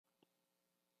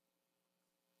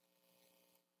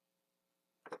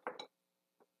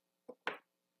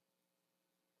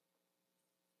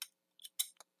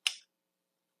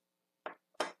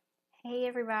Hey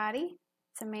everybody,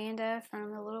 it's Amanda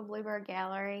from the Little Bluebird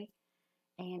Gallery,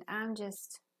 and I'm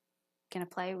just going to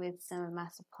play with some of my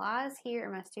supplies here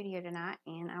in my studio tonight,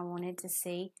 and I wanted to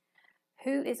see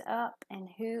who is up and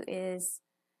who is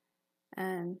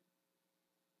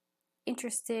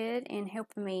interested in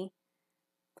helping me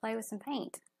play with some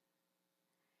paint.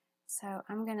 So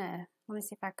let me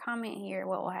see if I comment here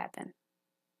what will happen.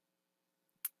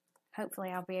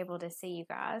 Hopefully I'll be able to see you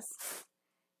guys.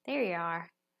 There you are.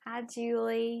 Hi,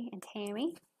 Julie and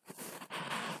Tammy.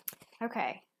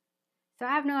 Okay, so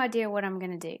I have no idea what I'm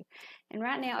going to do. And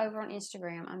right now over on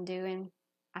Instagram,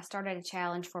 I started a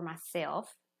challenge for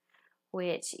myself,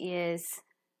 which is,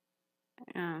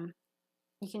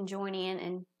 you can join in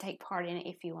and take part in it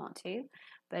if you want to.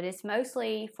 But it's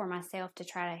mostly for myself to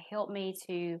try to help me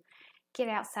to get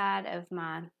outside of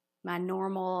my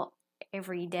normal,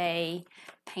 everyday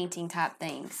painting type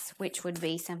things, which would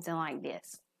be something like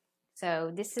this.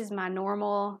 So this is my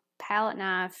normal palette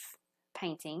knife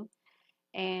painting,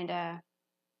 and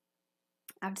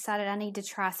I've decided I need to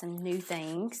try some new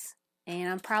things, and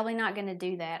I'm probably not going to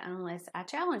do that unless I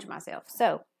challenge myself.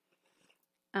 So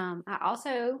I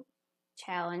also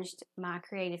challenged my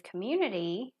creative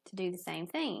community to do the same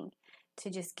thing, to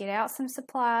just get out some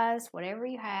supplies, whatever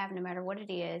you have, no matter what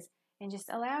it is, and just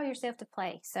allow yourself to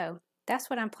play. So that's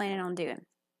what I'm planning on doing.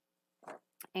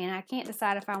 And I can't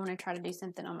decide if I want to try to do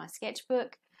something on my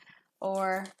sketchbook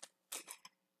or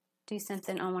do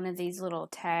something on one of these little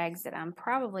tags that I'm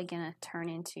probably going to turn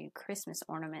into Christmas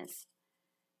ornaments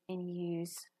and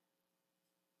use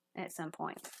at some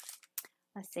point.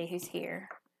 Let's see who's here.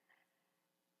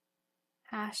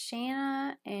 Hi,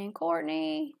 Shanna and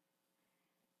Courtney.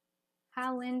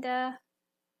 Hi, Linda.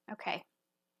 Okay.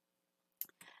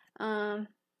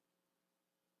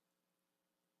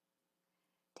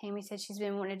 Tammy said she's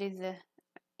been wanting to do the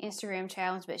Instagram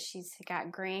challenge, but she's got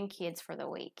grandkids for the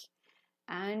week.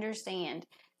 I understand.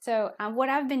 So what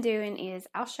I've been doing is,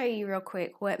 I'll show you real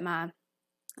quick what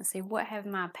have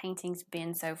my paintings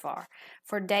been so far.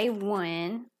 For day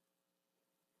one,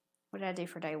 what did I do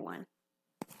for day one?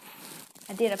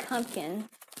 I did a pumpkin.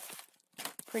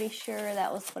 Pretty sure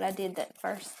that was what I did that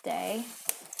first day.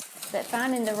 But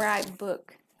finding the right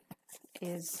book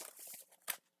is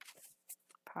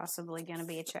possibly going to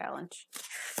be a challenge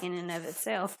in and of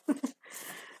itself.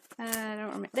 I don't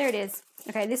remember. There it is.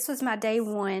 Okay, this was my day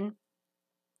one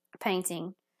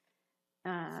painting.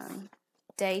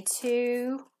 Day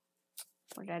two,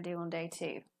 what did I do on day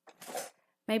two?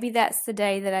 Maybe that's the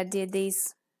day that I did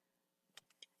these.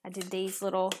 I did these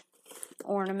little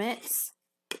ornaments,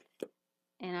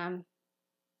 and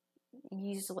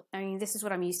this is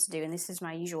what I'm used to doing. This is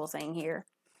my usual thing here.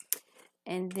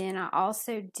 And then I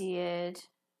also did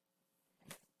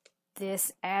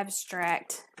this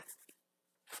abstract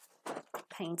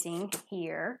painting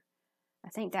here. I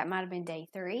think that might have been day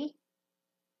three.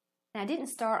 And I didn't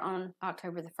start on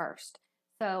October the 1st.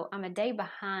 So I'm a day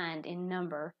behind in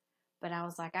number, but I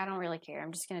was like, I don't really care.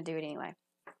 I'm just going to do it anyway.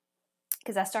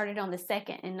 Because I started on the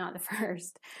 2nd and not the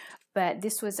 1st. But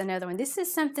this was another one. This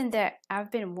is something that I've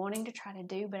been wanting to try to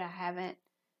do, but I haven't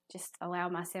just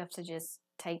allowed myself to just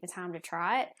take the time to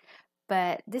try it.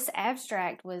 But this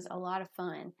abstract was a lot of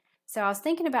fun. So I was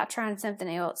thinking about trying something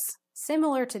else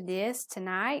similar to this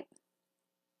tonight.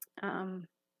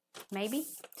 Maybe.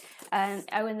 And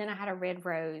then I had a red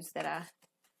rose that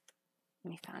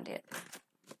let me find it.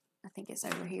 I think it's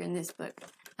over here in this book.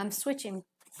 I'm switching.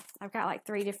 I've got like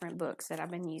 3 different books that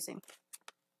I've been using.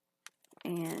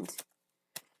 And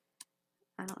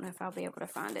I don't know if I'll be able to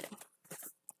find it.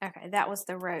 Okay, that was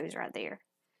the rose right there.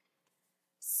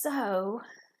 So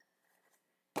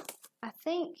I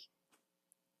think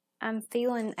I'm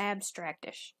feeling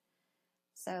abstractish.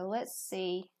 So let's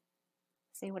see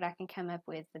what I can come up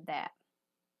with that.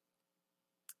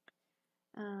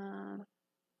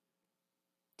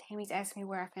 Tammy's asking me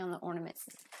where I found the ornaments.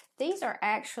 These are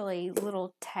actually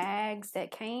little tags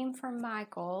that came from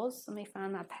Michael's. Let me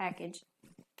find my package.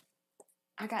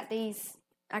 I got these.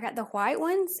 I got the white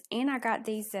ones, and I got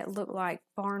these that look like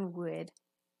barnwood.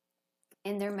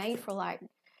 And they're made for like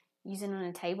using on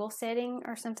a table setting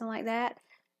or something like that.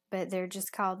 But they're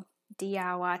just called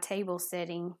DIY table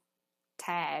setting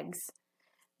tags.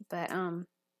 But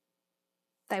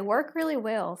they work really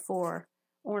well for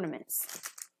ornaments.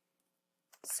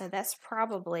 So that's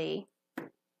probably,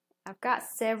 I've got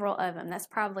several of them. That's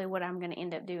probably what I'm going to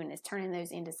end up doing, is turning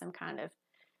those into some kind of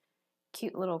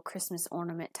cute little Christmas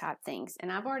ornament type things.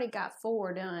 And I've already got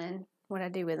 4 done. What I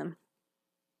do with them?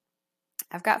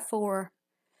 I've got 4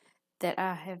 that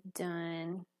I have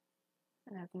done.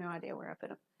 I have no idea where I put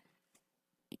them.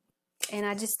 And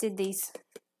I just did these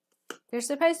They're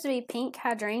supposed to be pink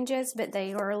hydrangeas, but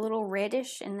they are a little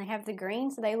reddish and they have the green,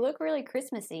 so they look really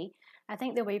Christmassy. I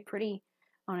think they'll be pretty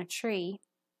on a tree.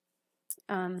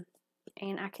 And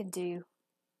I could do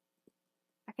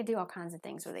all kinds of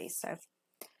things with these. So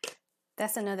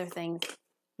that's another thing.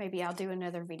 Maybe I'll do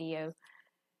another video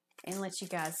and let you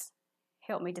guys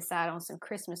help me decide on some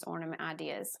Christmas ornament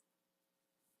ideas.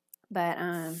 But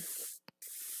I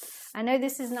know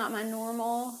this is not my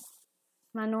normal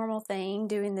thing,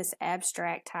 doing this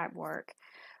abstract type work,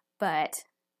 but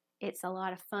it's a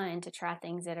lot of fun to try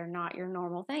things that are not your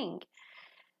normal thing.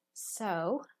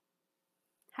 So,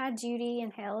 hi Judy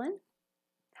and Helen.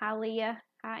 Hi Leah.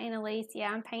 Hi Annalise.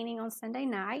 Yeah, I'm painting on Sunday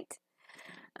night.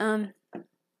 I'm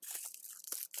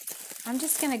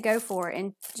just going to go for it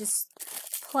and just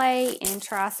play and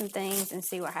try some things and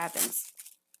see what happens.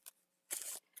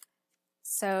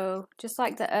 So, just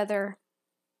like the other,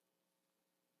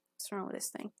 what's wrong with this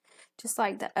thing? Just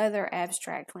like the other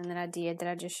abstract one that I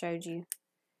just showed you,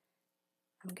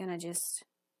 I'm going to just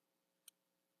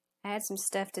add some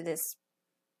stuff to this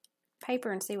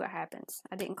paper and see what happens.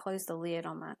 I didn't close the lid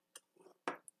on my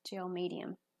gel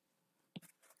medium.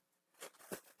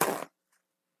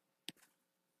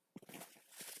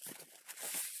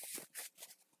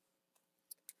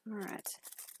 All right.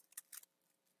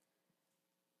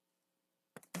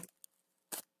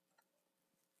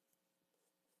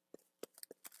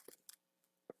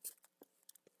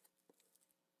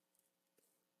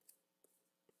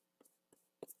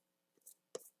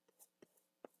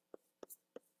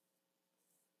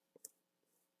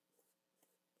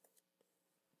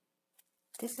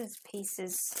 This is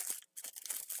pieces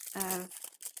of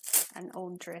an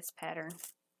old dress pattern.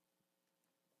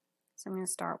 So I'm going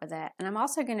to start with that. And I'm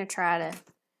also going to try to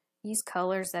use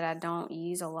colors that I don't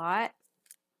use a lot.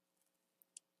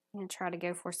 I'm going to try to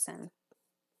go for some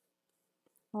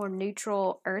more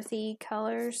neutral, earthy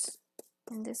colors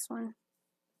in this one.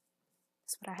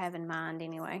 That's what I have in mind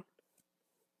anyway.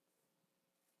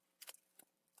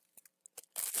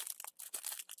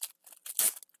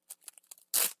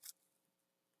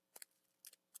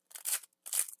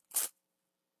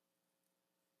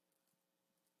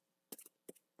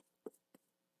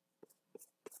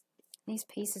 These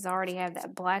pieces already have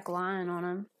that black line on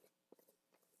them.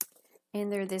 And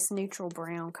they're this neutral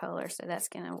brown color, so that's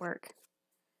going to work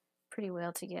pretty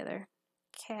well together.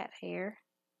 Cat hair.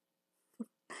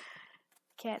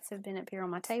 Cats have been up here on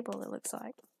my table, it looks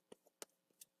like.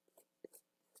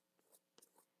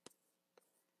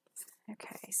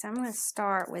 Okay, so I'm going to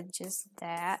start with just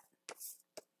that.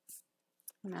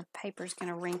 My paper's going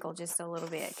to wrinkle just a little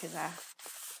bit because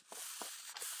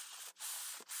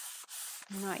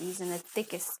I'm not using the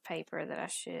thickest paper that I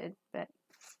should, but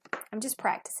I'm just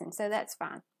practicing, so that's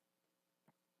fine.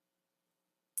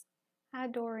 Hi,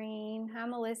 Doreen. Hi,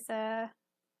 Melissa.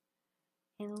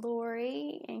 And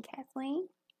Lori and Kathleen.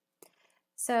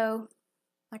 So,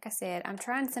 like I said, I'm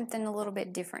trying something a little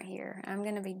bit different here. I'm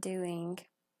going to be doing,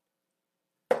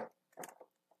 let's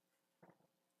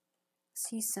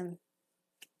use some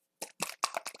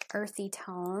earthy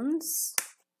tones.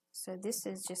 So this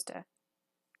is just a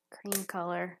cream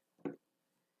color.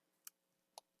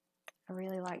 I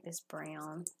really like this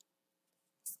brown.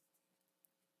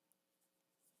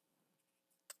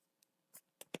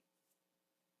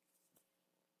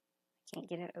 Can't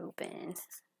get it open.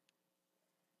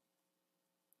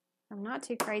 I'm not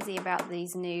too crazy about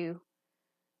these new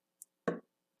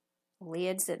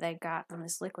lids that they've got on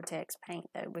this Liquitex paint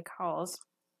though, because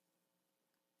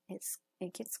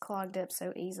it gets clogged up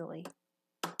so easily.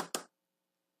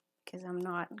 Because I'm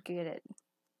not good at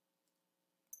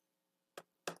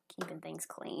keeping things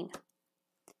clean.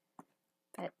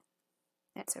 But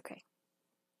that's okay.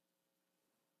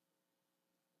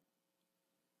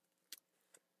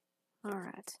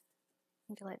 Alright.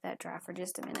 Need to let that dry for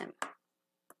just a minute.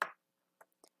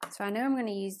 So I know I'm going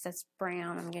to use this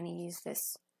brown. I'm going to use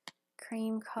this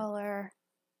cream color.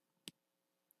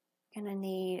 I'm going to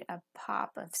need a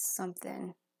pop of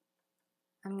something.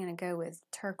 I'm going to go with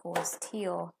turquoise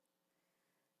teal.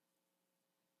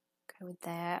 Go with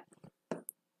that.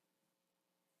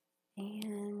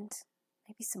 And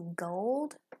maybe some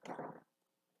gold.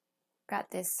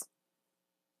 Got this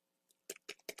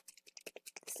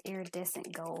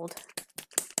iridescent gold.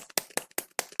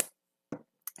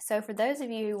 So for those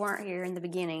of you who weren't here in the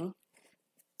beginning,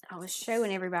 I was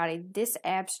showing everybody this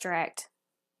abstract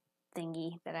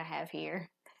thingy that I have here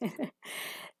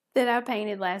that I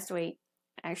painted last week.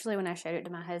 Actually, when I showed it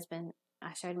to my husband,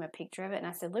 I showed him a picture of it and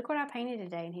I said, "Look what I painted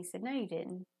today." And he said, "No, you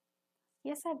didn't."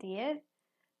 "Yes, I did.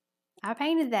 I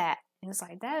painted that." He was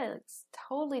like, "That looks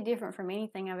totally different from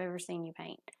anything I've ever seen you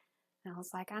paint." And I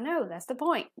was like, I know, that's the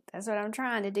point. That's what I'm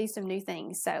trying to do, some new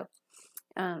things. So,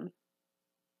 and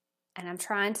I'm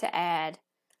trying to add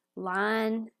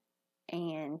line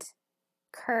and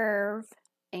curve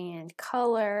and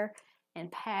color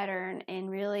and pattern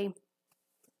and really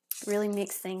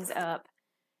mix things up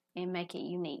and make it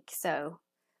unique. So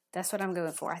that's what I'm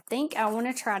going for. I think I want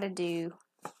to try to do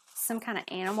some kind of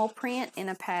animal print in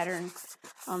a pattern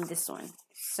on this one.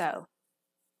 So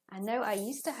I know I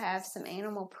used to have some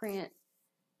animal print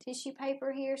tissue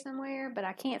paper here somewhere, but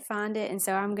I can't find it. And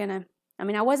so I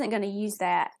wasn't going to use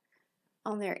that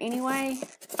on there anyway.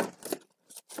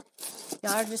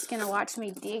 Y'all are just going to watch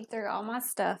me dig through all my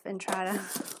stuff and try to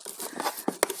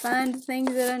find the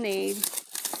things that I need.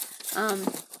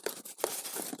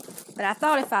 But I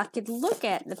thought if I could look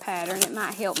at the pattern, it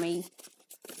might help me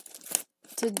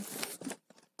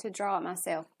to draw it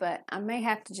myself. But I may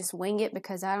have to just wing it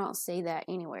because I don't see that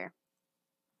anywhere.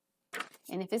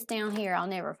 And if it's down here, I'll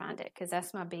never find it because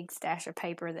that's my big stash of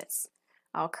paper that's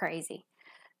all crazy.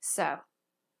 So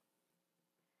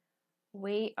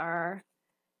we are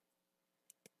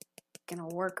gonna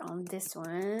work on this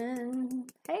one.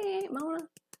 Hey, Mona.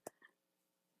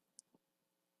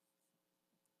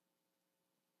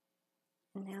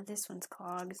 And now this one's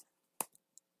clogged.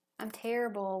 I'm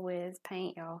terrible with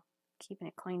paint, y'all. Keeping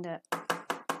it cleaned up.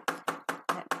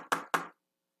 But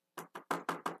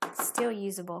it's still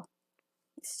usable.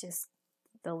 It's just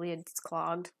the lid's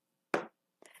clogged.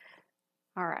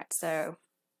 Alright, so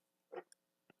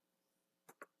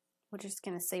we're just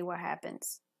gonna see what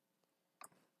happens.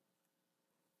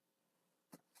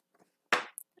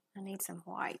 I need some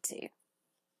white too.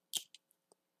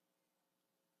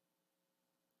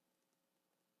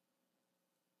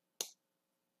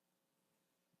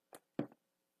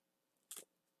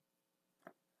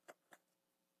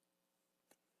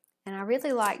 And I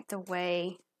really like the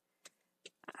way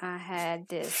I had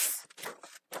this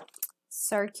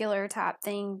circular type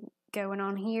thing going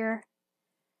on here.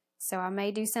 So I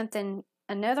may do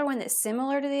another one that's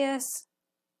similar to this,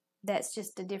 that's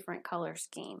just a different color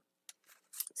scheme.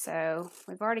 So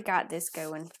we've already got this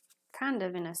going kind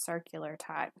of in a circular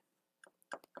type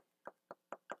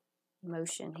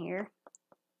motion here.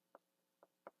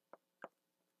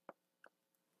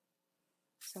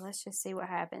 So let's just see what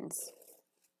happens.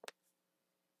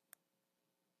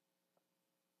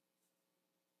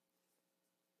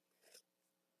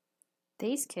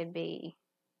 These could be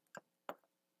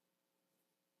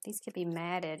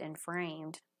matted and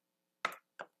framed.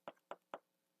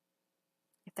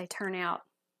 If they turn out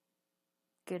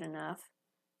good enough,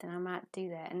 then I might do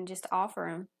that and just offer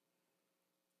them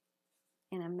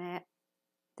in a mat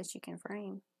that you can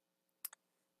frame.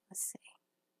 Let's see.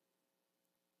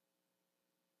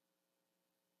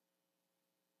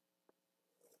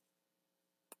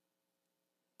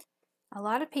 A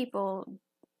lot of people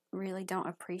really don't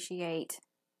appreciate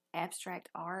abstract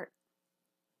art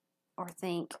or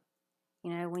think,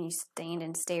 when you stand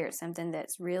and stare at something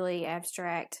that's really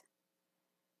abstract.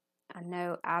 I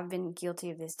know I've been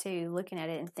guilty of this too, looking at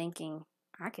it and thinking,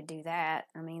 I could do that.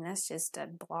 I mean, that's just a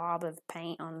blob of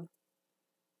paint on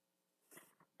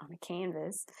a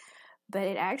canvas. But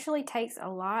it actually takes a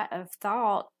lot of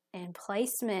thought and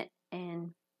placement,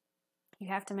 and you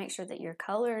have to make sure that your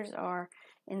colors are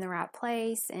in the right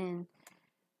place, and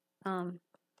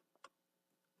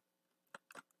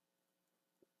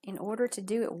in order to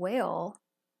do it well,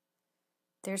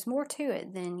 there's more to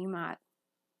it than you might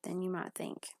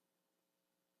think.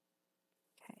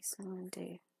 Okay, so I'm going to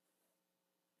do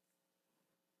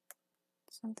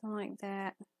something like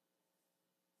that.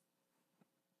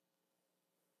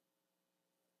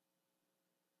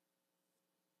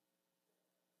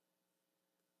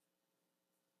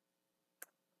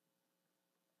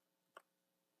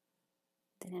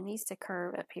 Then it needs to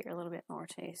curve up here a little bit more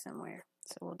too somewhere.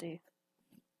 So we'll do.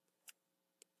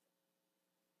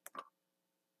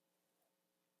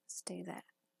 Let's do that.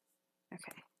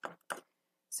 Okay.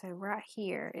 So right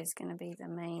here is going to be the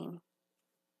main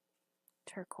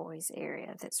turquoise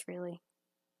area that's really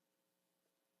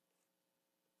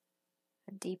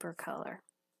a deeper color.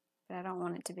 But I don't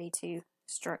want it to be too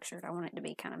structured. I want it to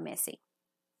be kind of messy.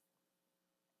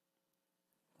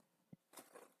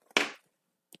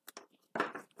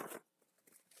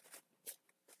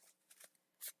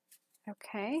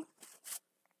 Okay.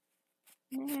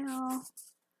 Now,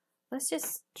 let's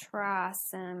just try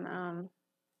some, I'm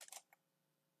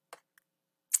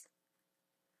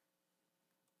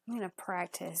going to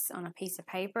practice on a piece of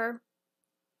paper,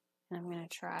 and I'm going to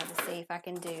try to see if I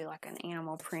can do like an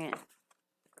animal print,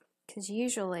 because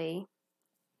usually,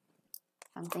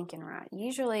 I'm thinking right,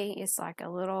 usually it's like a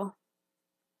little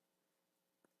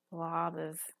blob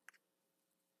of,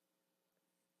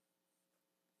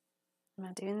 am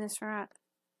I doing this right?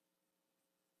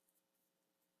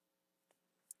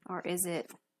 Or is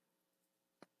it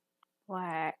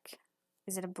black?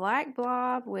 Is it a black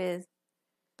blob with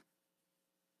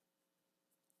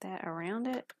that around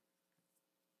it?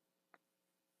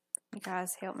 You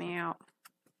guys help me out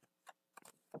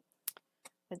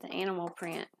with the animal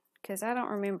print, because I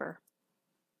don't remember.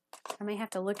 I may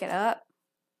have to look it up.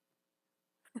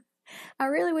 I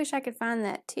really wish I could find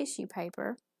that tissue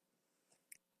paper.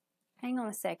 Hang on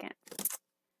a second,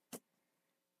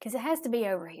 because it has to be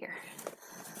over here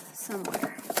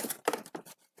somewhere.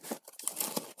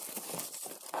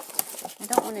 I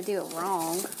don't want to do it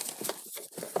wrong.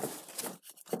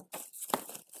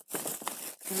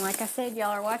 And like I said, y'all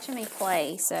are watching me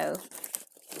play, so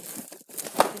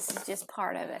this is just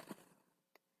part of it.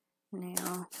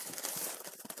 Now,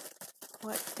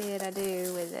 what did I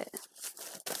do with it?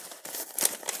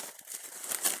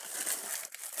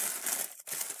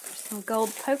 Some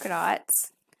gold polka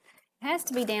dots. It has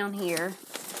to be down here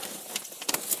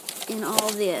in all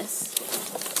this.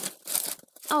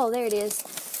 Oh, there it is.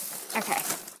 Okay.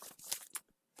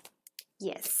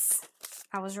 Yes,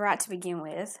 I was right to begin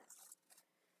with.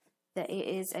 That it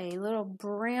is a little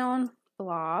brown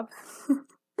blob.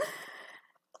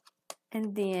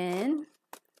 And then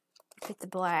put the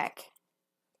black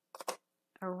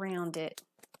around it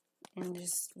and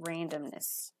just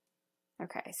randomness.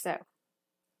 Okay, so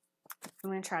I'm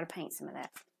going to try to paint some of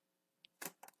that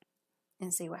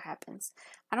and see what happens.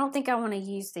 I don't think I want to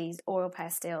use these oil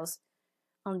pastels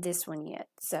on this one yet,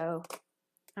 so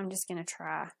I'm just going to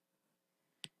try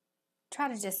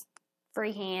to just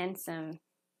freehand some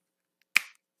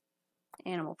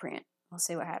animal print. We'll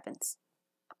see what happens.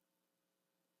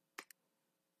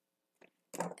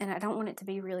 And I don't want it to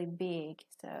be really big,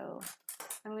 so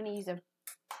I'm going to use a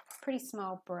pretty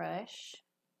small brush.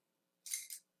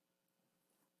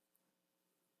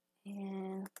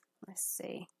 And let's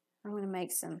see, I'm going to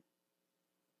make some,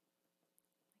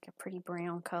 like a pretty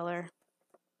brown color.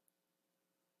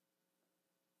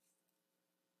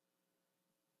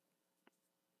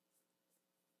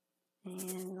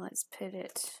 And let's put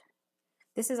it,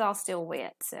 this is all still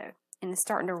wet, so, and it's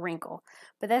starting to wrinkle.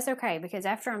 But that's okay, because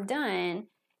after I'm done,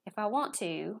 if I want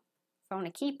to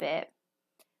keep it,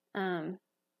 I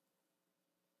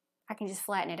can just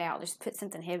flatten it out. Just put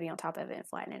something heavy on top of it and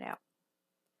flatten it out.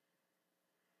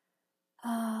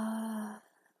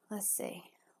 Let's see.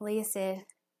 Leah said,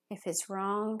 if it's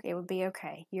wrong, it would be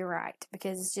okay. You're right,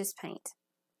 because it's just paint.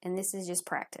 And this is just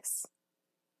practice.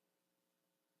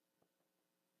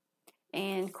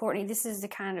 And Courtney, this is the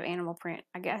kind of animal print.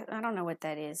 I guess, I don't know what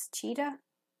that is. Cheetah?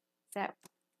 Is that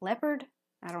leopard?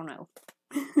 I don't know.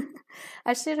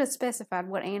 I should have specified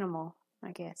what animal,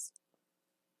 I guess.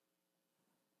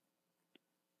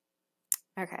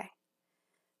 Okay.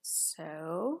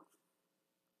 So,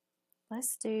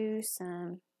 let's do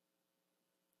some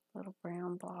little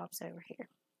brown blobs over here.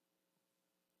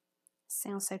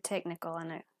 Sounds so technical, I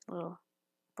know. Little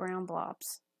brown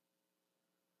blobs.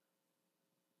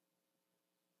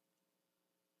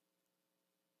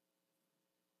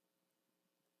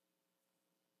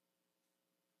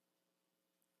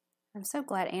 I'm so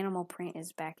glad animal print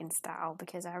is back in style,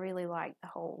 because I really like the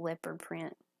whole leopard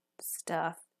print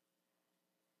stuff.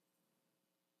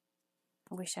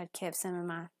 I wish I'd kept some of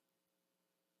my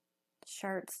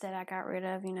shirts that I got rid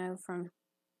of, you know, from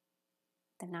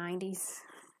the 90s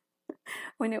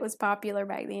when it was popular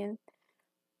back then.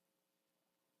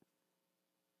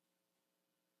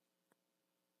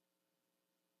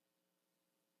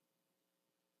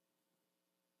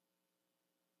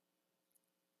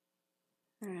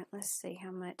 Alright, let's see how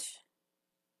much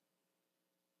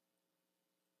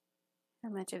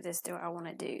of this do I want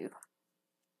to do.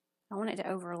 I want it to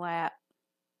overlap.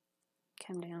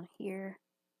 Come down here.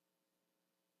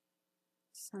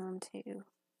 Some too.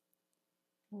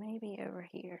 Maybe over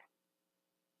here.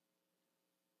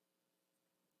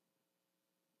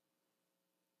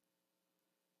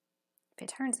 If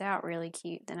it turns out really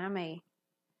cute, then I may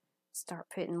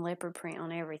start putting leopard print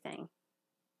on everything.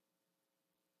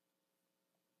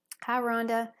 Hi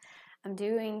Rhonda, I'm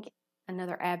doing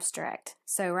another abstract.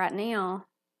 So right now,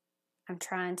 I'm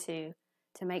trying to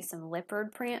make some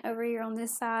leopard print over here on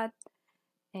this side.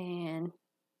 And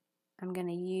I'm going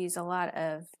to use a lot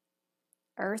of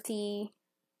earthy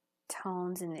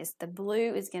tones in this. The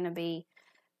blue is going to be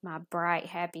my bright,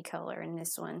 happy color in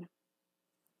this one.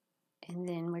 And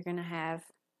then we're going to have,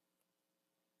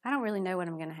 I don't really know what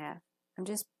I'm going to have. I'm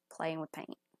just playing with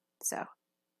paint. So,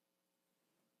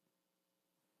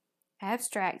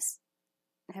 abstracts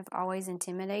have always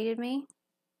intimidated me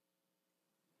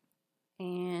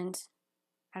and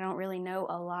I don't really know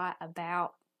a lot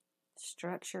about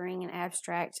structuring an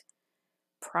abstract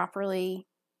properly.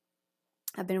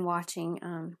 I've been watching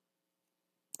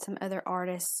some other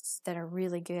artists that are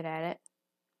really good at it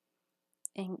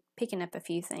and picking up a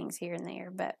few things here and there,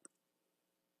 but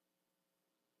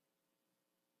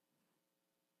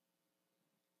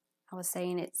I was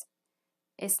saying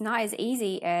it's not as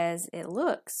easy as it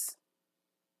looks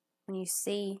when you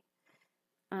see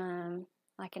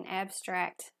like an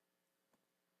abstract,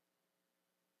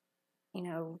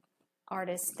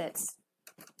 artist that's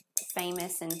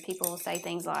famous, and people will say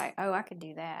things like, oh, I could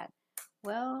do that.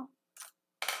 Well,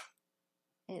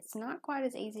 it's not quite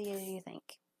as easy as you think.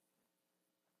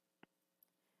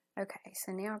 Okay,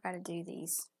 so now I've got to do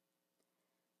these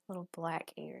little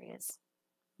black areas.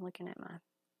 I'm looking at my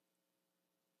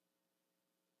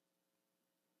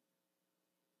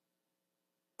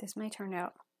this may turn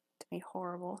out to be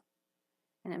horrible,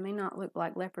 and it may not look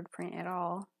like leopard print at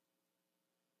all,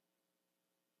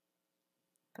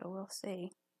 but we'll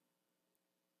see.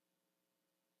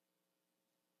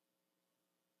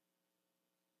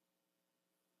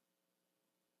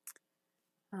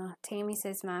 Tammy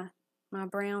says my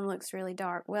brown looks really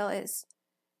dark. Well, it's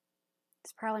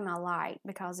probably my light,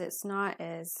 because it's not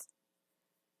as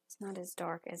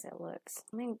dark as it looks.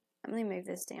 Let me move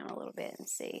this down a little bit and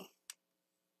see.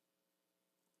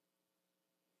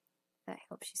 That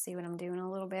helps you see what I'm doing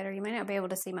a little better. You may not be able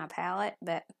to see my palette,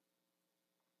 but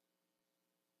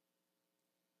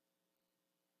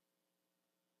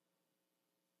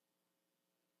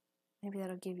maybe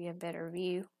that'll give you a better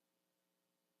view.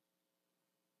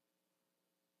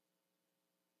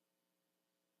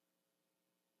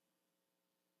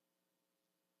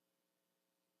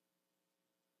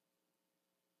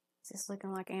 Is this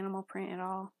looking like animal print at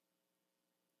all?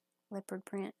 Leopard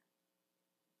print?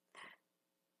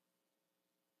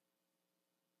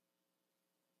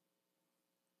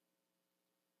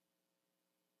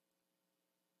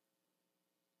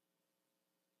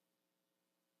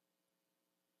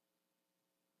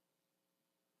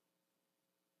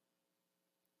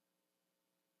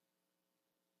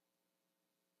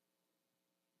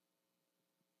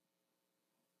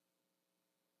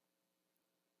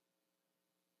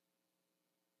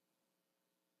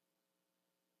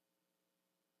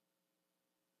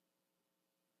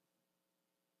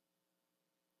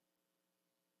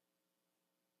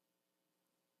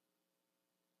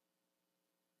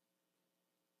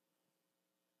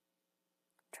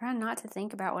 Try not to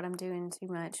think about what I'm doing too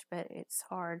much, but it's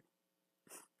hard.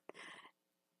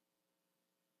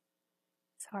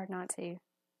 It's hard not to.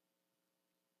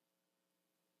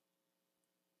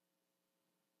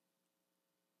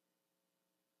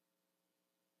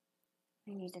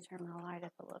 I need to turn my light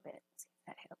up a little bit, see if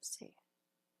that helps too.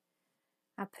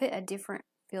 I put a different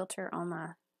filter on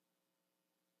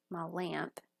my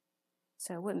lamp,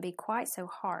 so it wouldn't be quite so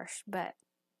harsh, but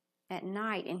at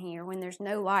night in here, when there's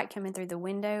no light coming through the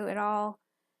window at all,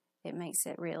 it makes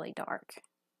it really dark.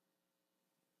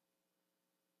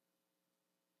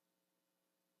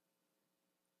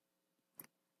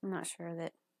 I'm not sure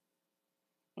that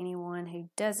anyone who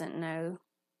doesn't know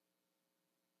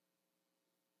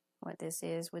what this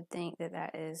is would think that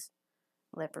that is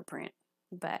leopard print,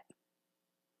 but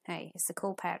hey, it's a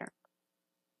cool pattern.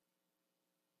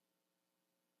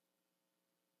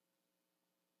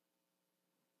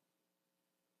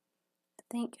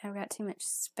 I think I've got too much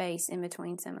space in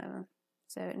between some of them,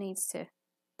 so it needs to,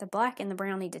 the black and the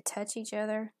brown need to touch each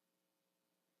other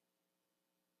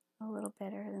a little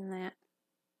better than that.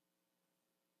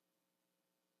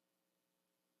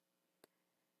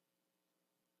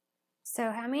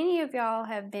 So how many of y'all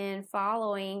have been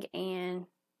following and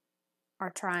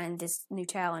are trying this new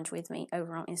challenge with me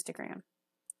over on Instagram?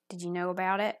 Did you know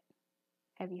about it?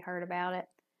 Have you heard about it?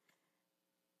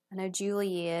 I know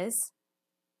Julie is.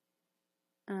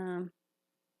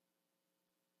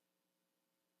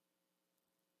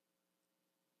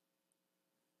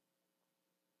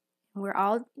 We're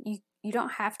all, you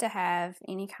don't have to have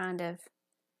any kind of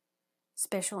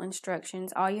special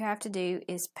instructions. All you have to do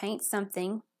is paint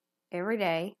something every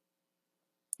day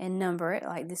and number it,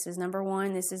 like this is number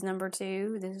 1, this is number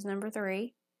 2, this is number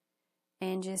 3,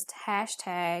 and just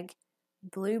hashtag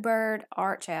Bluebird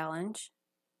Art Challenge.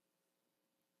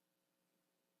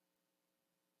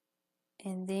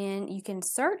 And then you can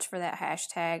search for that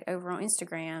hashtag over on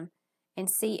Instagram and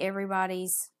see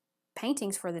everybody's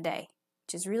paintings for the day,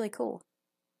 which is really cool.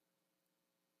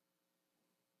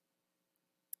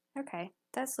 Okay,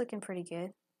 that's looking pretty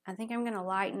good. I think I'm going to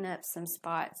lighten up some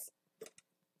spots.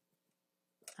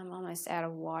 I'm almost out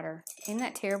of water. Isn't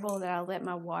that terrible that I let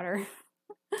my water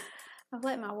I've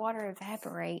let my water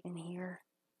evaporate in here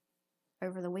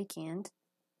over the weekend.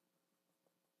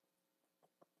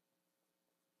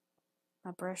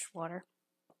 My brush water.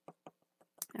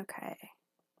 Okay.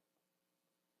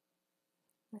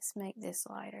 Let's make this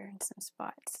lighter in some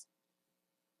spots.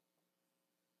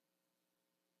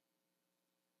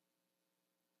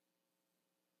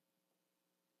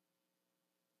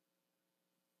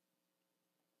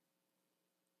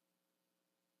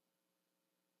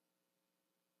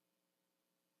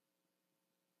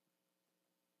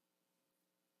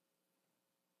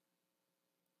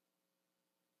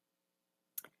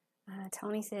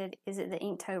 Tony said, is it the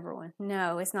Inktober one?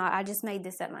 No, it's not. I just made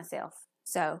this up myself.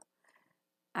 So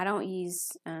I don't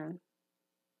use ink.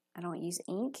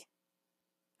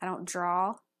 I don't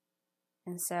draw.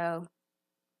 And so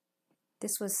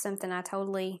this was something I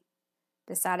totally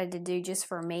decided to do just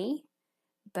for me,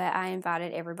 but I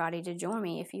invited everybody to join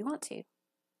me if you want to.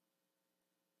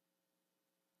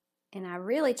 And I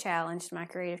really challenged my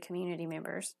creative community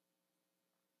members.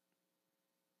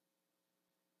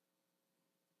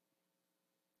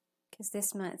 Because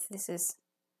this month, this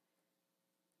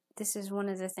is one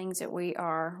of the things that we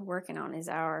are working on, is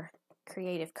our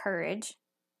creative courage.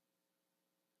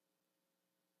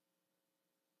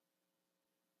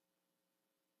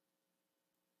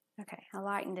 Okay, I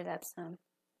lightened it up some.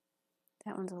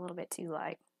 That one's a little bit too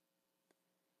light.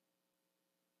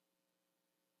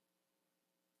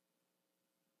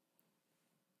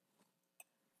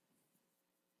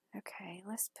 Okay,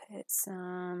 let's put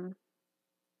some,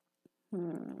 I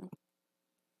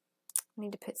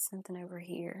need to put something over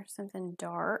here, something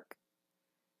dark.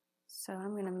 So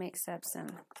I'm going to mix up some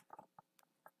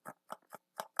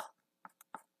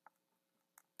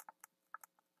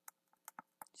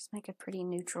just make a pretty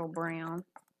neutral brown.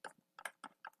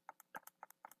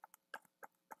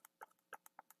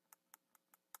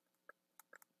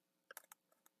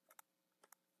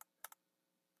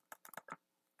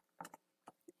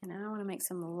 And I want to make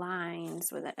some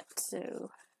lines with it,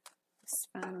 so let's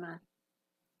find my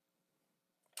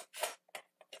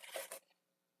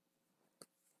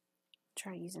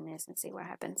try using this and see what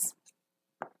happens.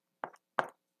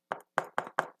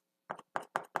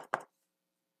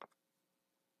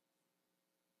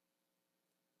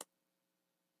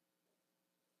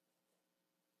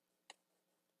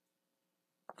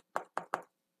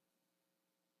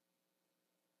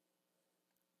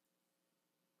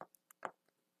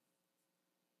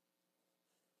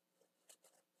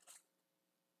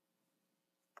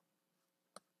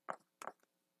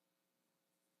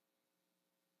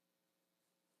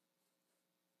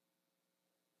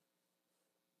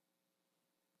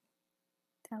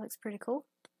 That looks pretty cool.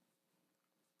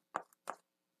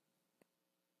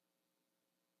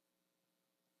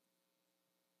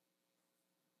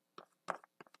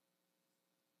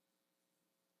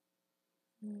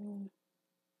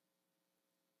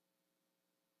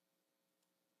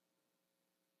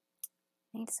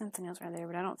 Need something else right there,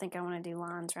 but I don't think I want to do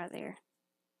lines right there.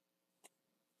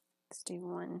 Let's do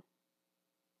one.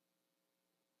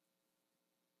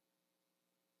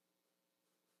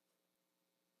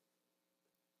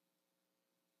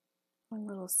 One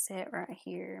little set right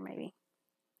here, maybe.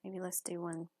 Maybe let's do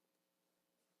one.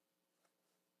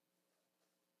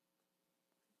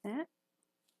 That.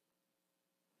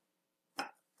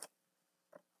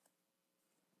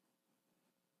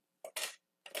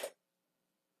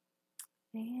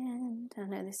 And I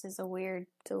know this is a weird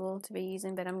tool to be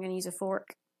using, but I'm going to use a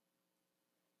fork.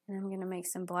 And I'm going to make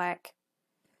some black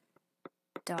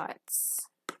dots.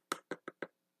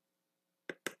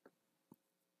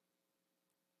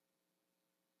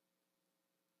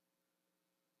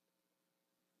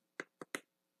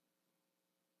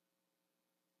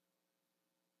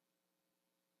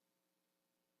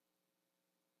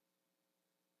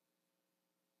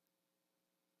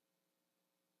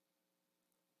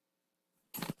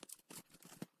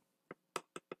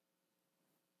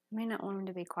 I may not want them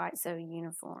to be quite so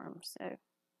uniform, so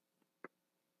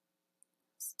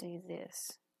let's do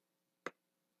this.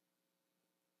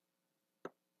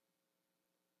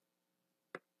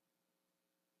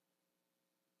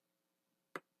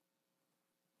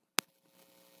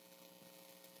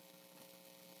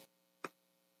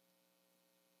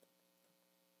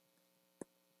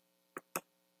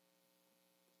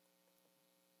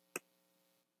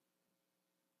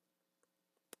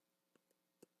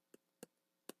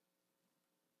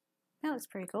 That looks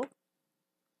pretty cool.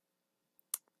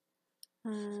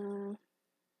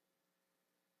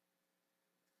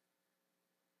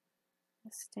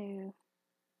 Let's do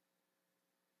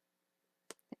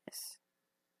this.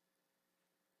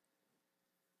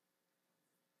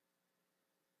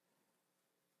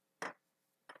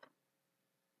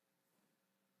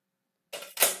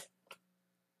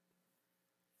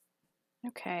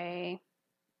 Okay.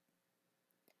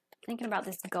 Thinking about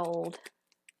this gold.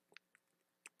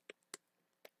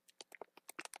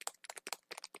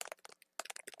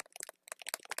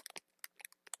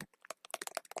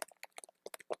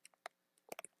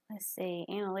 Let's see.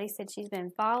 Annalise said she's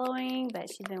been following, but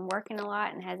she's been working a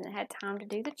lot and hasn't had time to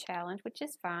do the challenge, which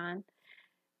is fine.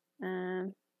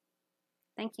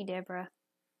 Thank you, Deborah.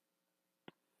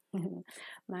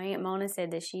 My Aunt Mona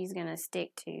said that she's going to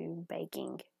stick to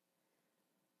baking.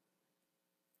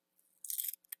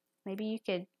 Maybe you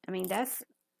could, I mean, that's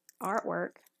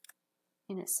artwork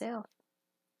in itself,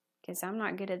 because I'm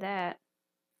not good at that.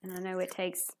 And I know it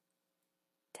takes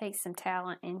some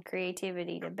talent and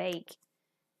creativity to bake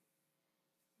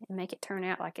and make it turn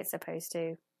out like it's supposed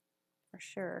to, for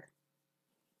sure.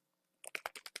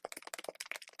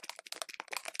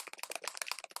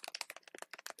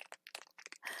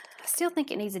 I still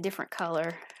think it needs a different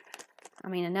color. I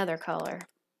mean, another color.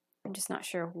 I'm just not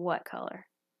sure what color.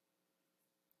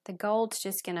 The gold's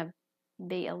just going to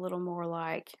be a little more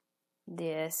like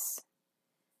this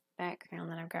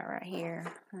background that I've got right here.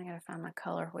 I got to find my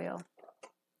color wheel.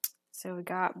 So we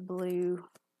got blue.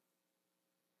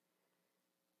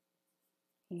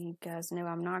 You guys know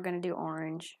I'm not going to do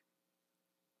orange.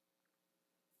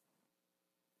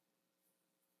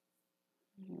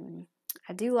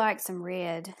 I do like some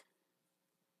red.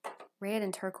 Red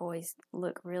and turquoise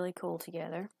look really cool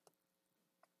together.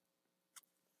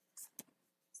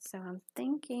 So I'm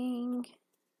thinking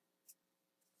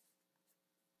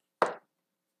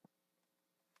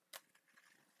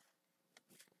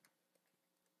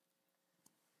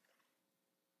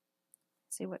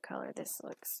see what color this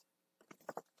looks.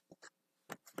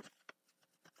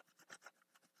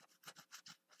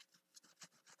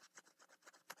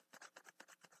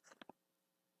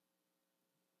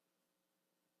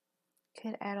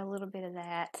 Could add a little bit of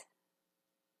that.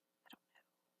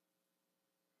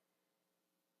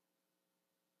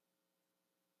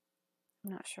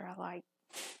 I'm not sure I like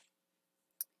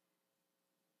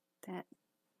that.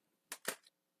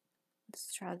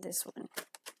 Let's try this one.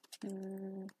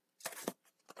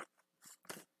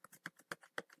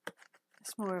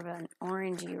 It's more of an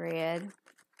orangey red,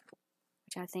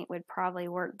 which I think would probably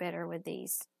work better with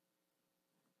these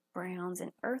browns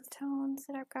and earth tones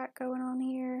that I've got going on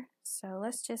here. So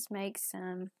let's just make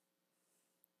a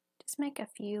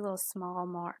few little small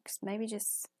marks. Maybe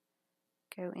just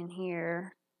go in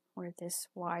here where this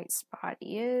white spot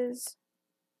is.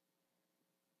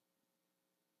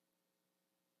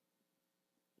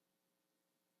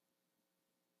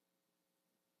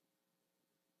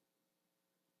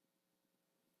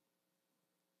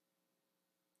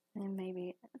 And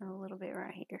maybe a little bit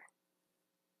right here.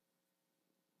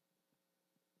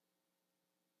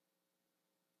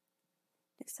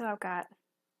 Just so I've got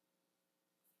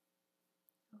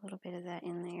a little bit of that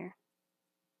in there.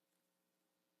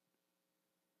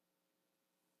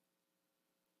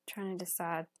 Trying to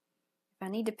decide if I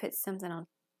need to put something on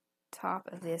top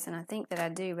of this, and I think that I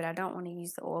do, but I don't want to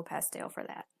use the oil pastel for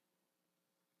that.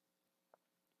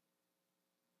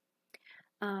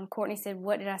 Courtney said,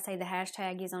 what did I say the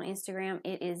hashtag is on Instagram?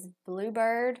 It is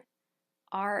Bluebird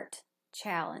Art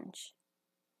Challenge.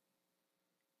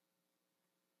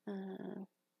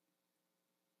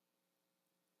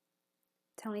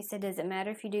 Tony said, does it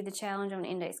matter if you do the challenge on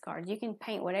index cards? You can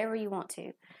paint whatever you want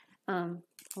to.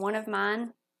 One of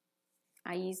mine,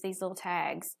 I use these little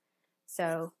tags.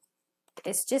 So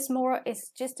it's just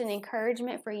an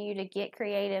encouragement for you to get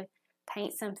creative,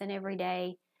 paint something every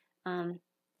day.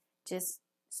 Just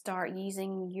start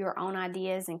using your own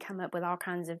ideas and come up with all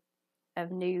kinds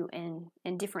of new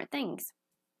and different things.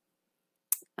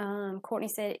 Courtney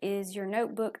said, is your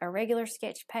notebook a regular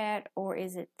sketch pad or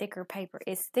is it thicker paper?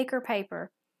 It's thicker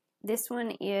paper. This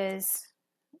one is,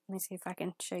 let me see if I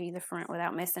can show you the front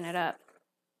without messing it up.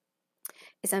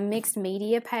 It's a mixed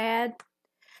media pad.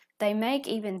 They make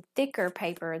even thicker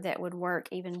paper that would work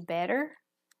even better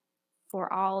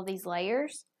for all of these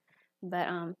layers. But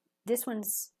this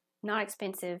one's not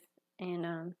expensive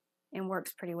and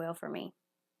works pretty well for me.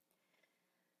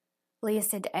 Leah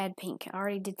said to add pink. I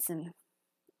already did some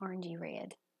orangey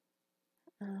red.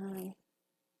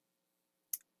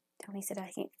 Tony said, I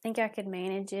think I could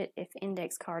manage it if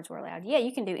index cards were allowed. Yeah,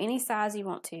 you can do any size you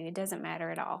want to. It doesn't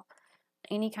matter at all.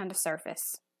 Any kind of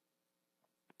surface.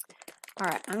 All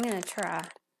right, I'm going to try.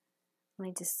 Let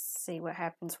me just see what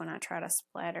happens when I try to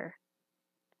splatter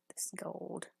this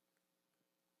gold.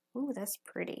 Ooh, that's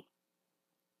pretty.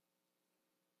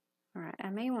 All right, I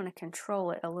may want to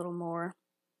control it a little more.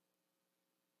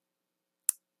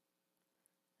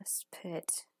 Let's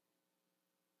put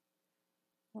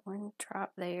one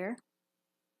drop there.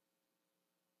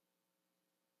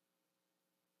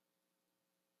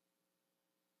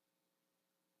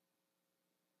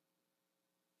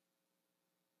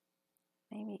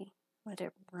 maybe let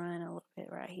it run a little bit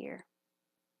right here.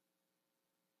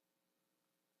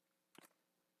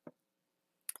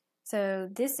 So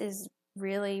this is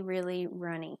really, really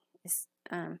runny. It's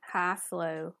high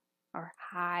flow or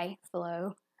high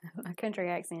flow. My country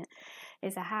accent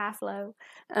is a high flow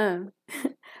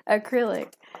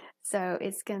acrylic. So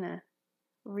it's gonna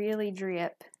really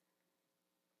drip,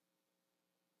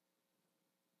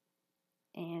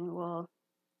 and we'll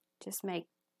just make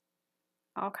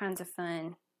all kinds of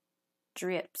fun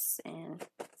drips, and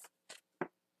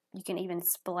you can even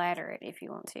splatter it if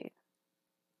you want to.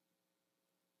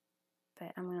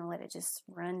 But I'm going to let it just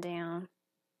run down.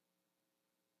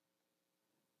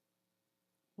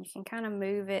 You can kind of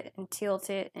move it and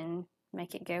tilt it and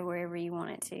make it go wherever you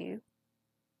want it to.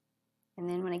 And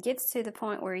then when it gets to the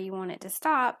point where you want it to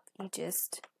stop, you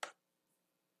just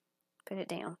put it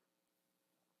down.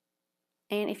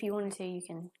 And if you wanted to, you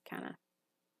can kind of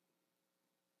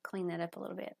clean that up a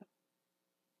little bit.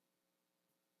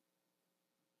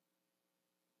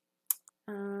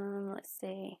 Let's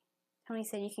see. Tony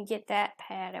said you can get that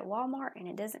pad at Walmart and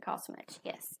it doesn't cost much.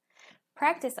 Yes.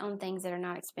 Practice on things that are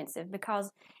not expensive,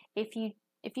 because if you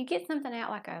get something out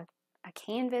like a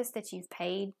canvas that you've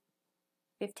paid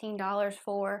 $15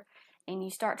 for and you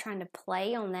start trying to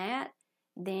play on that,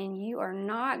 then you are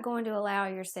not going to allow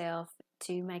yourself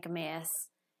to make a mess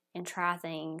and try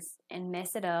things and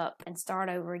mess it up and start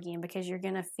over again, because you're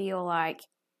going to feel like,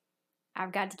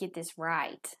 I've got to get this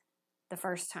right the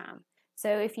first time.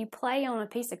 So if you play on a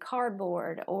piece of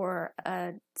cardboard or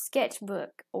a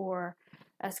sketchbook or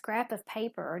a scrap of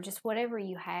paper or just whatever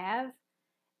you have,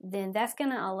 then that's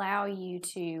going to allow you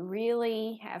to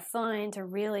really have fun, to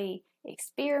really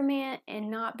experiment and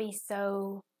not be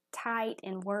so tight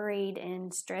and worried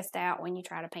and stressed out when you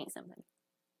try to paint something.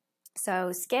 So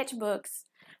sketchbooks,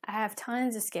 I have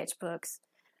tons of sketchbooks,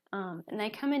 and they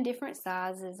come in different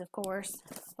sizes, of course.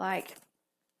 Like,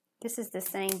 this is the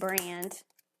same brand.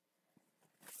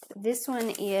 This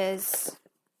one is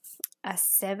a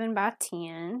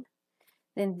 7x10.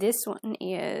 Then this one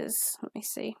is, let me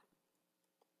see,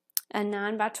 a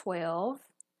 9x12.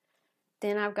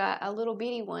 Then I've got a little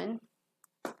bitty one.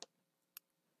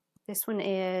 This one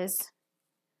is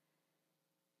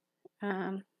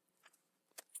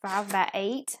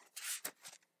 5x8.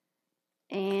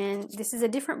 And this is a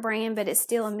different brand, but it's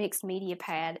still a mixed media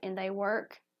pad, and they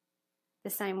work the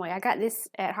same way. I got this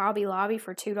at Hobby Lobby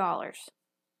for $2.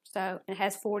 So it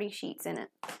has 40 sheets in it.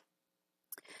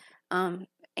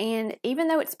 And even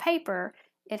though it's paper,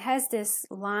 it has this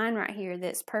line right here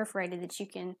that's perforated that you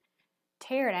can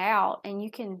tear it out and you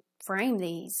can frame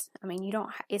these. I mean,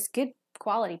 it's good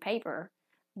quality paper,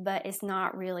 but it's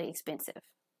not really expensive.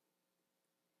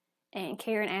 And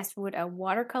Karen asked, would a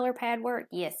watercolor pad work?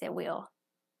 Yes, it will.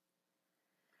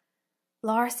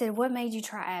 Laura said, what made you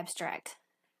try abstract?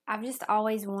 I've just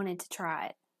always wanted to try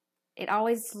it. It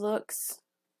always looks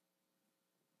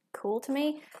cool to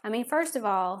me. I mean, first of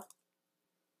all,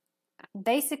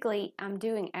 basically, I'm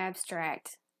doing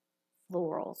abstract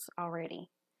florals already.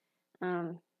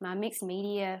 My mixed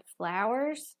media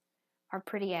flowers are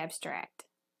pretty abstract.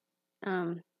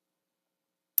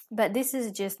 But this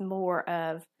is just more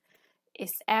of,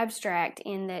 it's abstract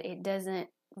in that it doesn't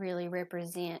really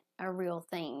represent a real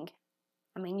thing.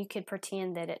 I mean, you could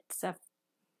pretend that it's a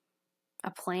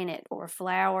planet or a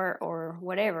flower or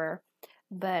whatever,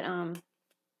 but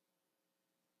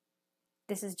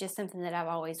this is just something that I've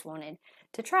always wanted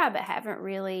to try, but haven't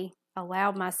really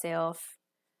allowed myself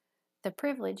the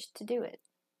privilege to do it.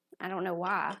 I don't know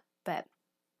why, but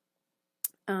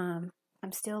I'm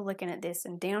still looking at this,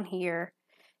 and down here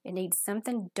it needs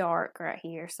something dark right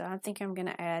here, so I think I'm going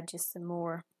to add just some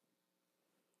more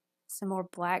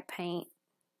black paint,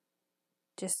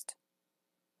 just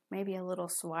maybe a little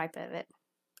swipe of it.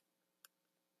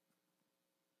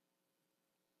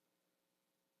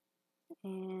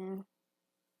 And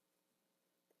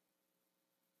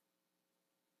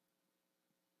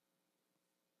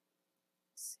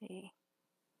let's see.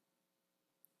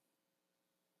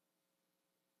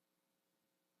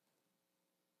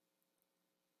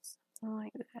 Something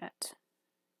like that.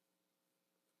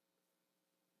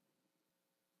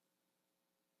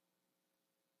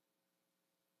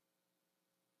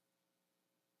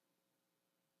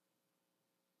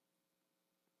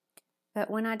 But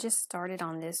when I just started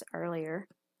on this earlier,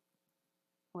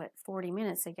 40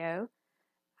 minutes ago,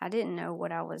 I didn't know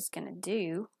what I was going to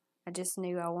do. I just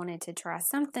knew I wanted to try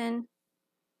something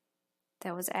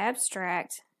that was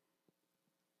abstract,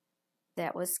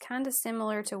 that was kind of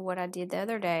similar to what I did the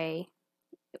other day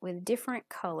with different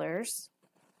colors.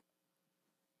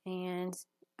 And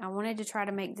I wanted to try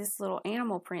to make this little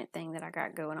animal print thing that I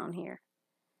got going on here.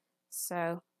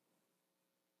 So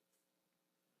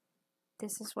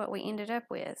this is what we ended up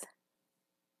with.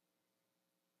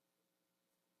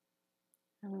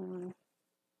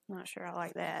 Not sure I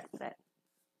like that, but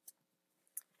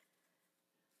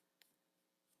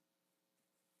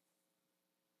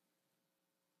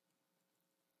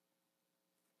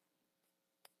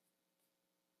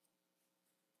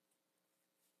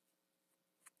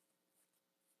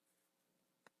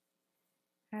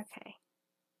okay.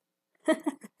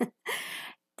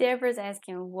 Deborah's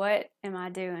asking, what am I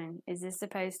doing? Is this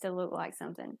supposed to look like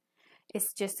something?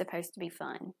 It's just supposed to be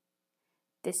fun.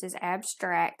 This is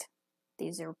abstract.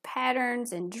 These are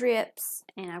patterns and drips,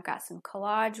 and I've got some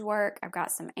collage work. I've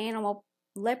got some animal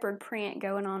leopard print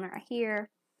going on right here.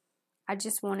 I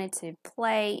just wanted to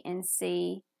play and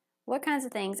see what kinds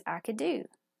of things I could do.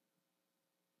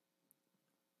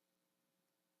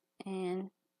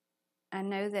 And I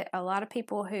know that a lot of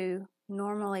people who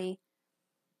normally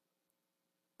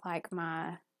like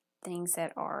my things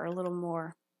that are a little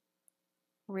more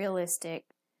realistic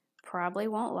probably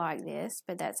won't like this,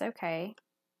 but that's okay.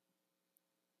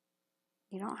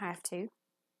 You don't have to.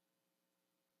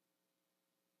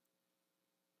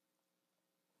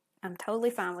 I'm totally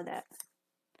fine with that.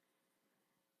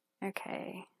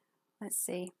 Okay, let's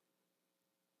see.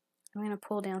 I'm going to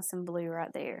pull down some blue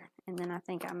right there, and then I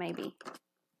think I may be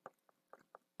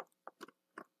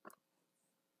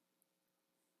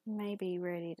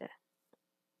ready to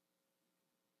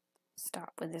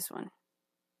stop with this one.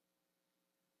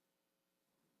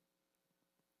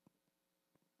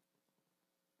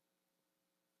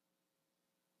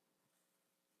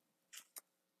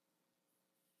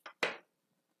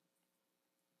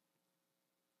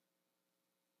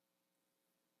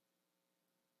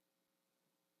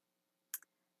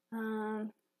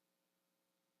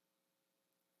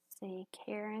 See,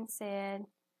 Karen said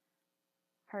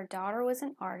her daughter was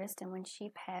an artist, and when she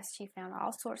passed, she found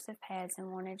all sorts of pads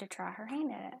and wanted to try her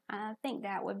hand at it. I think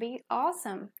that would be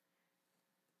awesome.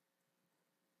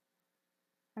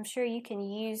 I'm sure you can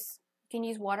use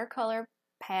watercolor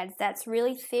pads. That's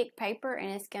really thick paper,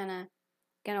 and it's gonna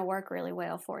work really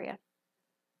well for you.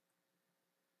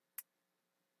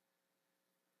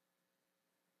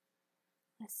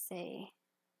 Let's see.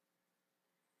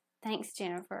 Thanks,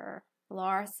 Jennifer.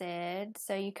 Laura said,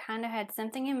 so you kind of had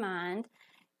something in mind,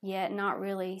 yet not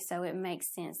really, so it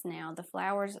makes sense now. The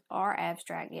flowers are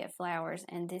abstract, yet flowers,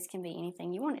 and this can be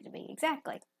anything you want it to be.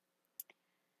 Exactly.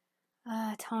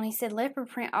 Tony said, leopard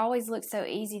print always looks so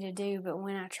easy to do, but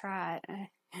when I try it,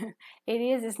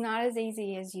 it's not as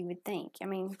easy as you would think. I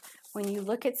mean, when you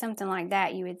look at something like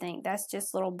that, you would think that's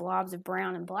just little blobs of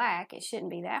brown and black. It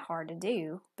shouldn't be that hard to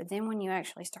do. But then when you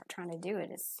actually start trying to do it,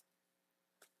 it's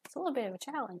a little bit of a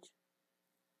challenge.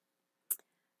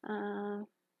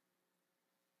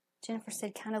 Jennifer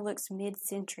said, kind of looks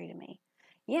mid-century to me.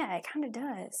 Yeah, it kind of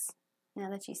does,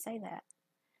 now that you say that.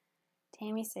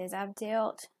 Tammy says, I've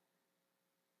dealt...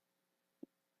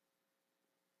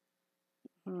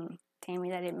 Tammy,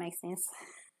 that didn't make sense.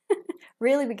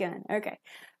 Really begun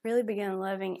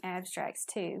loving abstracts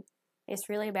too. It's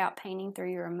really about painting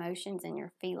through your emotions and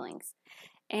your feelings.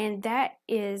 And that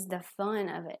is the fun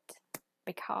of it,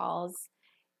 because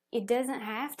it doesn't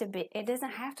have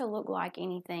to look like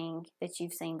anything that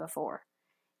you've seen before.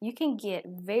 You can get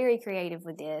very creative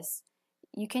with this.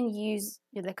 You can use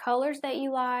the colors that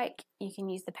you like, you can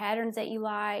use the patterns that you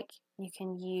like, you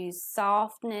can use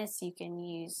softness, you can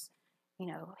use,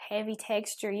 heavy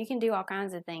texture. You can do all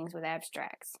kinds of things with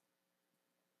abstracts.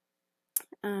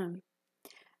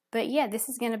 But yeah, this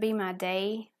is going to be my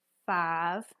day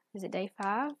 5. Is it day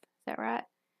 5? Is that right?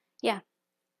 Yeah.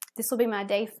 This will be my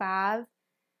day 5.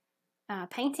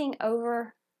 Painting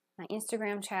over my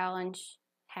Instagram challenge,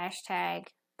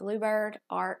 #Bluebird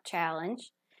Art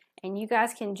Challenge. And you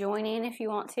guys can join in if you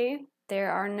want to.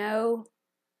 There are no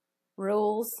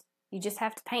rules. You just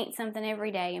have to paint something every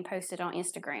day and post it on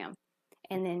Instagram.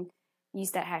 And then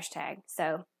use that hashtag.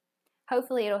 So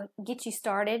hopefully it'll get you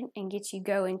started and get you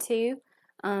going too.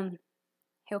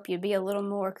 Help you be a little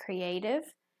more creative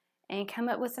and come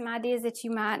up with some ideas that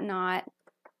you might not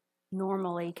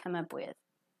normally come up with.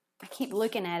 I keep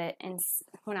looking at it, and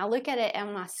when I look at it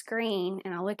on my screen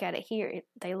and I look at it here,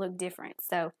 they look different.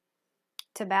 So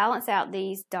to balance out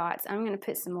these dots, I'm going to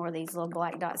put some more of these little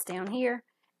black dots down here,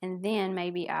 and then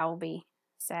maybe I will be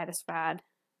satisfied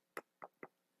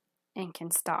and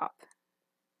can stop.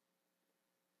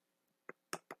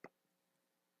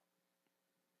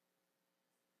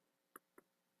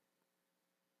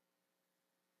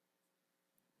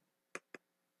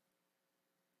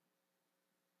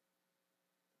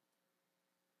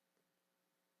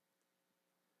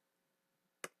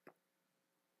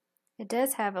 It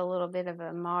does have a little bit of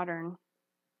a modern,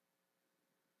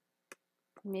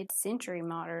 mid-century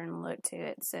modern look to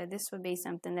it. So this would be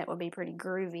something that would be pretty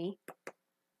groovy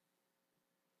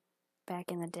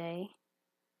back in the day.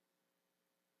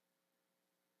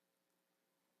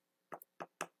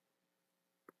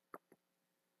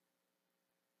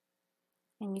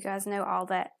 And you guys know all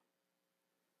that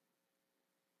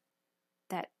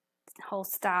whole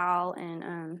style,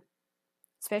 and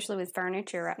especially with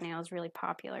furniture right now, is really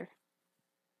popular.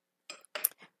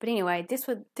 But anyway, this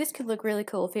could look really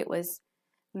cool if it was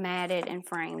matted and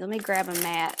framed. Let me grab a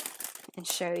mat and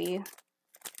show you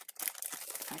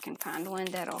if I can find one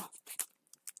that'll.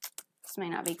 This may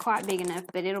not be quite big enough,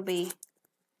 but it'll be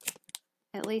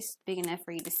at least big enough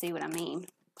for you to see what I mean.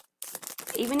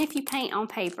 Even if you paint on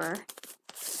paper,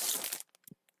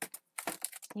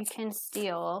 you can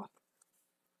still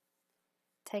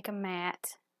take a mat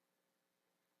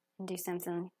and do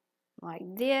something like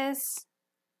this.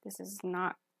 This is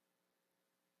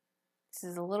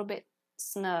a little bit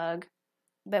snug,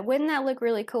 but wouldn't that look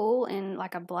really cool in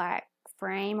like a black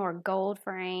frame or gold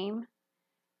frame?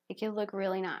 It could look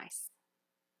really nice.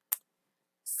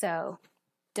 So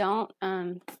don't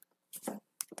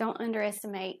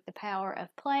underestimate the power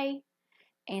of play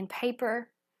and paper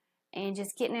and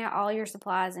just getting out all your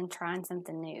supplies and trying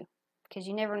something new, because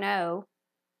you never know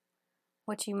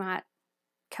what you might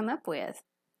come up with.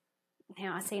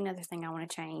 Now, I see another thing I want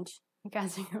to change. You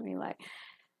guys are going to be like,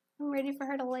 I'm ready for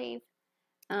her to leave.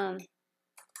 Not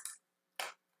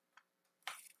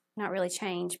really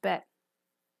change, but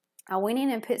I went in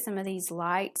and put some of these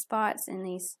light spots in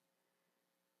these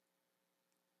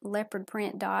leopard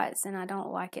print dots, and I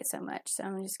don't like it so much. So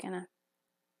I'm just going to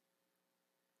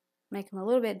make them a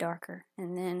little bit darker,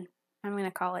 and then I'm going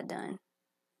to call it done.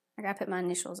 I got to put my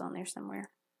initials on there somewhere.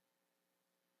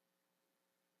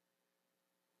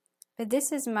 But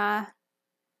this is my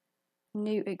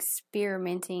new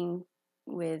experimenting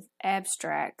with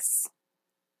abstracts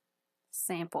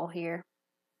sample here.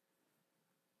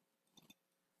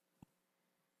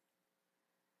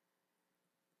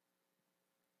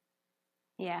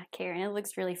 Yeah, Karen, it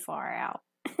looks really far out.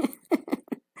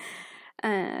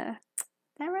 That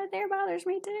right there bothers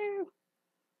me too.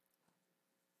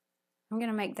 I'm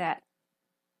going to make that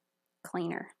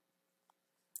cleaner.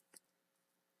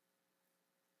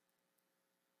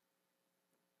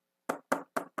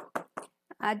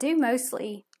 I do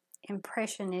mostly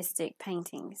impressionistic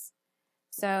paintings.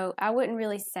 So I wouldn't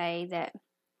really say that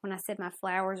when I said my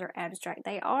flowers are abstract,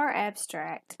 they are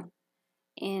abstract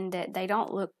in that they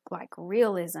don't look like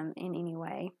realism in any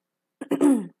way.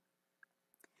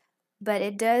 But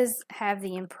it does have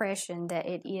the impression that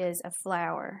it is a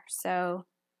flower. So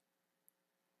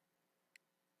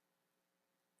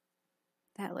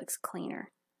that looks cleaner.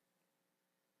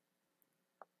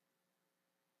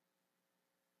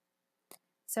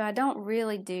 So I don't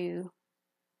really do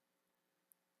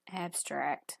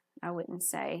abstract, I wouldn't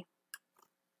say.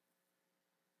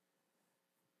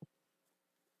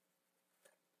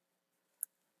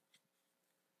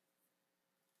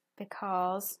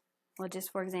 Because, well,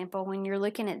 just for example, when you're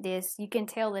looking at this, you can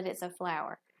tell that it's a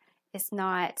flower. It's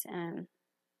not,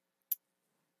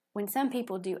 when some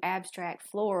people do abstract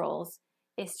florals,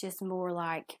 it's just more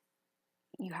like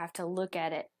you have to look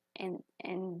at it and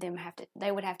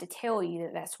they would have to tell you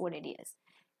that that's what it is.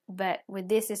 But with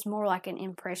this, it's more like an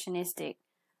impressionistic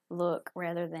look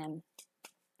rather than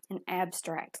an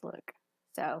abstract look.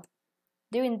 So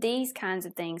doing these kinds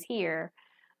of things here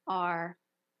are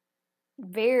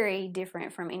very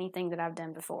different from anything that I've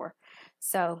done before.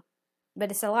 So,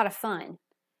 but it's a lot of fun,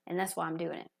 and that's why I'm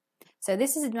doing it. So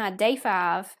this is my day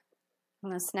 5. I'm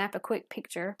going to snap a quick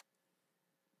picture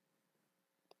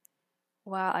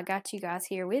while I got you guys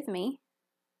here with me.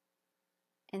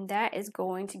 And that is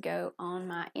going to go on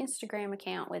my Instagram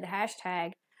account with the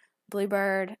hashtag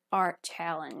Bluebird Art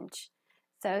Challenge.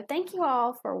 So thank you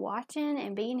all for watching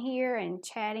and being here and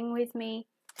chatting with me.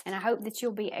 And I hope that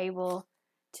you'll be able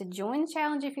to join the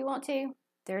challenge if you want to.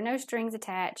 There are no strings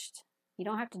attached. You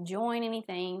don't have to join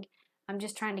anything. I'm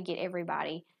just trying to get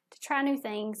everybody to try new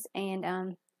things.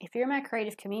 And if you're in my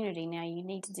creative community now, you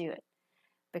need to do it,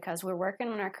 because we're working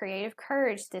on our creative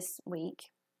courage this week.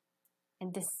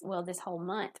 And this whole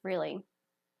month, really.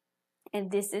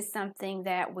 And this is something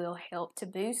that will help to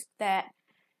boost that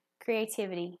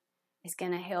creativity. It's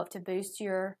going to help to boost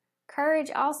your courage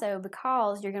also,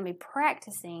 because you're going to be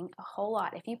practicing a whole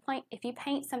lot. If you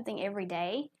paint something every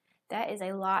day, that is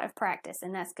a lot of practice,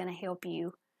 and that's going to help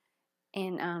you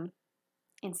in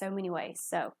so many ways.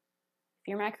 So if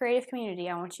you're my creative community,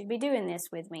 I want you to be doing this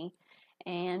with me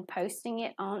and posting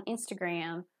it on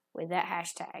Instagram with that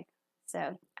hashtag.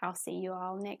 So I'll see you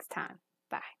all next time.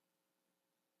 Bye.